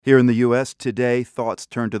Here in the U.S. today, thoughts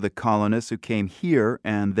turn to the colonists who came here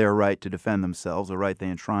and their right to defend themselves, a right they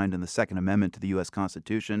enshrined in the Second Amendment to the U.S.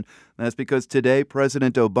 Constitution. That's because today,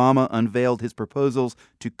 President Obama unveiled his proposals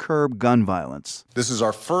to curb gun violence. This is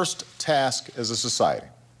our first task as a society,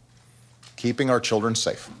 keeping our children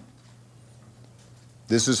safe.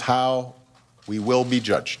 This is how we will be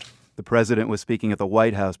judged. The president was speaking at the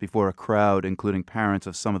White House before a crowd, including parents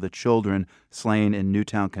of some of the children slain in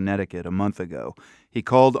Newtown, Connecticut, a month ago. He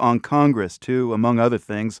called on Congress to, among other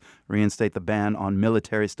things, reinstate the ban on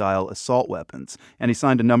military-style assault weapons, and he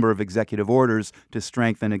signed a number of executive orders to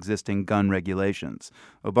strengthen existing gun regulations.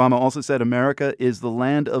 Obama also said America is the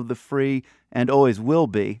land of the free and always will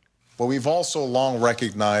be. But we've also long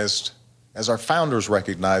recognized, as our founders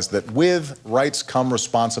recognized, that with rights come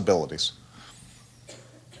responsibilities.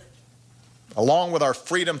 Along with our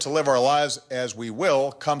freedom to live our lives as we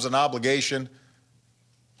will comes an obligation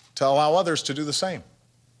to allow others to do the same.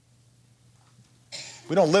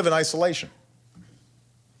 We don't live in isolation.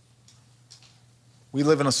 We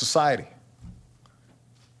live in a society,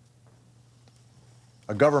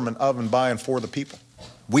 a government of and by and for the people.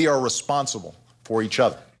 We are responsible for each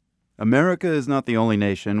other. America is not the only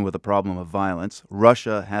nation with a problem of violence.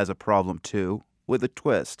 Russia has a problem, too, with a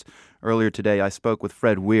twist. Earlier today, I spoke with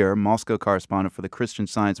Fred Weir, Moscow correspondent for the Christian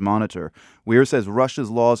Science Monitor. Weir says Russia's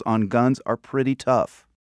laws on guns are pretty tough.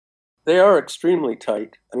 They are extremely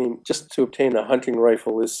tight. I mean, just to obtain a hunting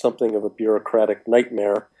rifle is something of a bureaucratic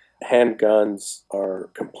nightmare. Handguns are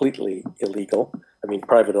completely illegal. I mean,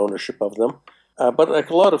 private ownership of them. But like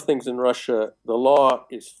a lot of things in Russia, the law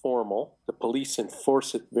is formal. The police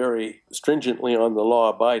enforce it very stringently on the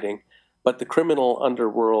law-abiding. But the criminal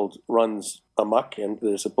underworld runs amok, and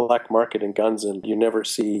there's a black market in guns, and you never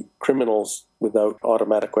see criminals without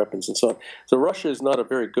automatic weapons and so on. So Russia is not a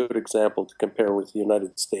very good example to compare with the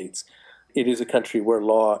United States. It is a country where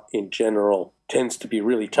law in general tends to be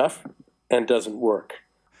really tough and doesn't work.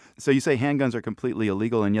 So you say handguns are completely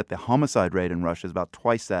illegal, and yet the homicide rate in Russia is about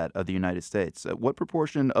twice that of the United States. What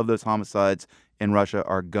proportion of those homicides in Russia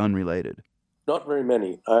are gun-related? Not very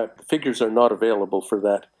many. Figures are not available for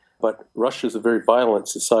that. But Russia is a very violent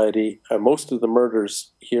society. Most of the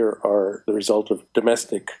murders here are the result of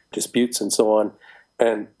domestic disputes and so on.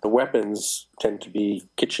 And the weapons tend to be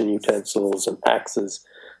kitchen utensils and axes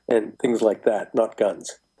and things like that, not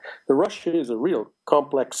guns. The Russia is a real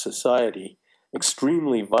complex society,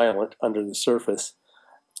 extremely violent under the surface.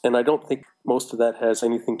 And I don't think most of that has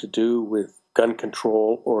anything to do with gun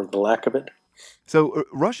control or the lack of it. So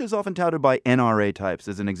Russia is often touted by NRA types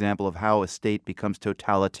as an example of how a state becomes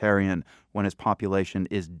totalitarian when its population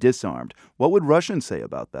is disarmed. What would Russians say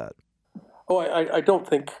about that? Oh, I don't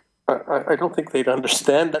think they'd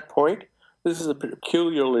understand that point. This is a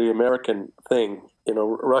peculiarly American thing. You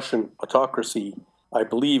know, Russian autocracy, I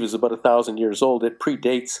believe, is about 1,000 years old. It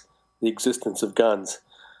predates the existence of guns.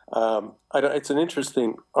 It's an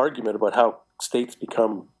interesting argument about how states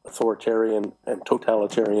become authoritarian and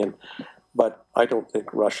totalitarian. But I don't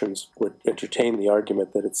think Russians would entertain the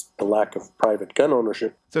argument that it's the lack of private gun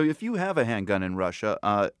ownership. So if you have a handgun in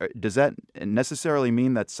Russia, does that necessarily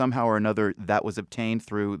mean that somehow or another that was obtained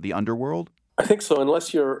through the underworld? I think so,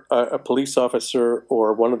 unless you're a police officer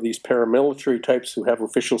or one of these paramilitary types who have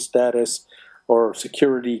official status or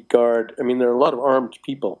security guard. I mean, there are a lot of armed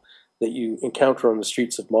people that you encounter on the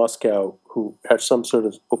streets of Moscow who have some sort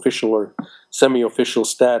of official or semi-official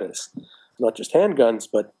status. Not just handguns,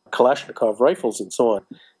 but Kalashnikov rifles and so on.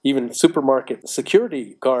 Even supermarket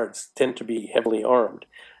security guards tend to be heavily armed.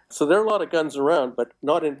 So there are a lot of guns around, but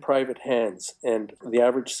not in private hands, and the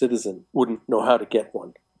average citizen wouldn't know how to get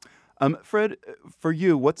one. Fred, for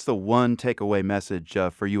you, what's the one takeaway message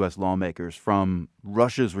for U.S. lawmakers from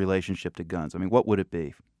Russia's relationship to guns? I mean, what would it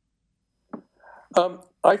be?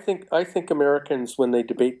 I think Americans, when they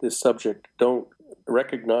debate this subject, don't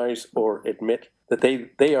recognize or admit that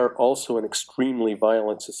they are also an extremely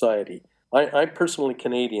violent society. I'm personally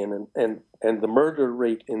Canadian, and the murder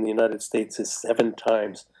rate in the United States is 7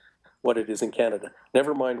 times what it is in Canada.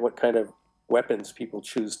 Never mind what kind of weapons people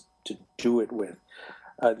choose to do it with.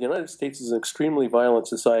 The United States is an extremely violent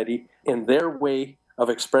society, and their way of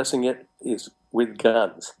expressing it is with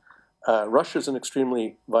guns. Russia is an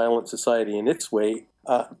extremely violent society in its way.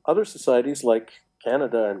 Other societies like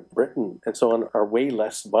Canada and Britain and so on are way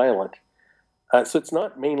less violent. So it's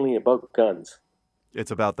not mainly about guns. It's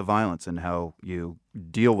about the violence and how you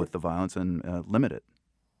deal with the violence and limit it.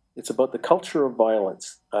 It's about the culture of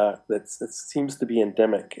violence that seems to be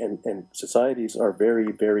endemic, and societies are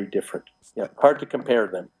very, very different. Yeah, hard to compare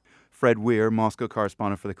them. Fred Weir, Moscow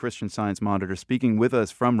correspondent for the Christian Science Monitor, speaking with us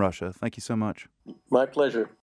from Russia. Thank you so much. My pleasure.